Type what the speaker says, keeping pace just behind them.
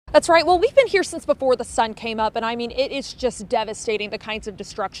That's right. Well, we've been here since before the sun came up, and I mean, it is just devastating, the kinds of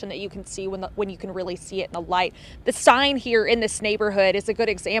destruction that you can see when you can really see it in the light. The sign here in this neighborhood is a good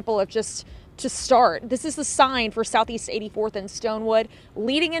example of just to start. This is the sign for Southeast 84th and Stonewood.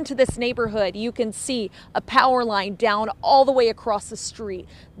 Leading into this neighborhood, you can see a power line down all the way across the street.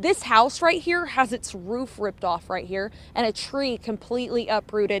 This house right here has its roof ripped off right here and a tree completely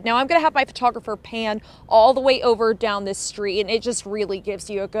uprooted. Now I'm going to have my photographer pan all the way over down this street, and it just really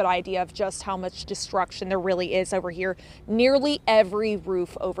gives you a good idea of just how much destruction there really is over here. Nearly every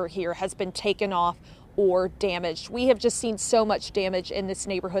roof over here has been taken off or damaged. We have just seen so much damage in this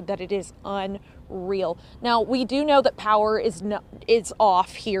neighborhood that it is unreal. Now, we do know that power is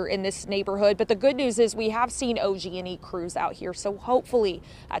off here in this neighborhood, but the good news is we have seen OG&E crews out here, so hopefully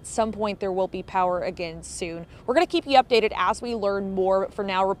at some point there will be power again soon. We're going to keep you updated as we learn more. But for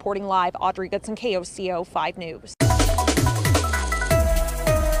now, reporting live, Audrey Goodson, KOCO 5 News.